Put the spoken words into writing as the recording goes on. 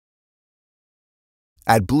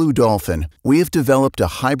At Blue Dolphin, we have developed a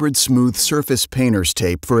hybrid smooth surface painter's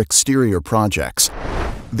tape for exterior projects.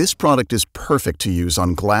 This product is perfect to use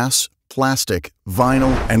on glass, plastic,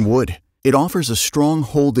 vinyl, and wood. It offers a strong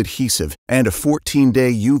hold adhesive and a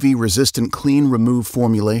 14-day UV-resistant clean remove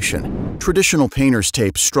formulation. Traditional painter's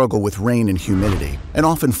tapes struggle with rain and humidity and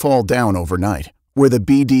often fall down overnight, where the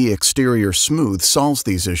BD Exterior Smooth solves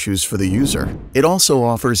these issues for the user. It also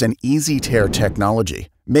offers an easy tear technology,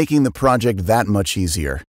 making the project that much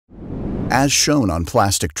easier. As shown on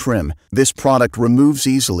plastic trim, this product removes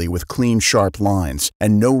easily with clean, sharp lines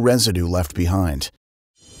and no residue left behind.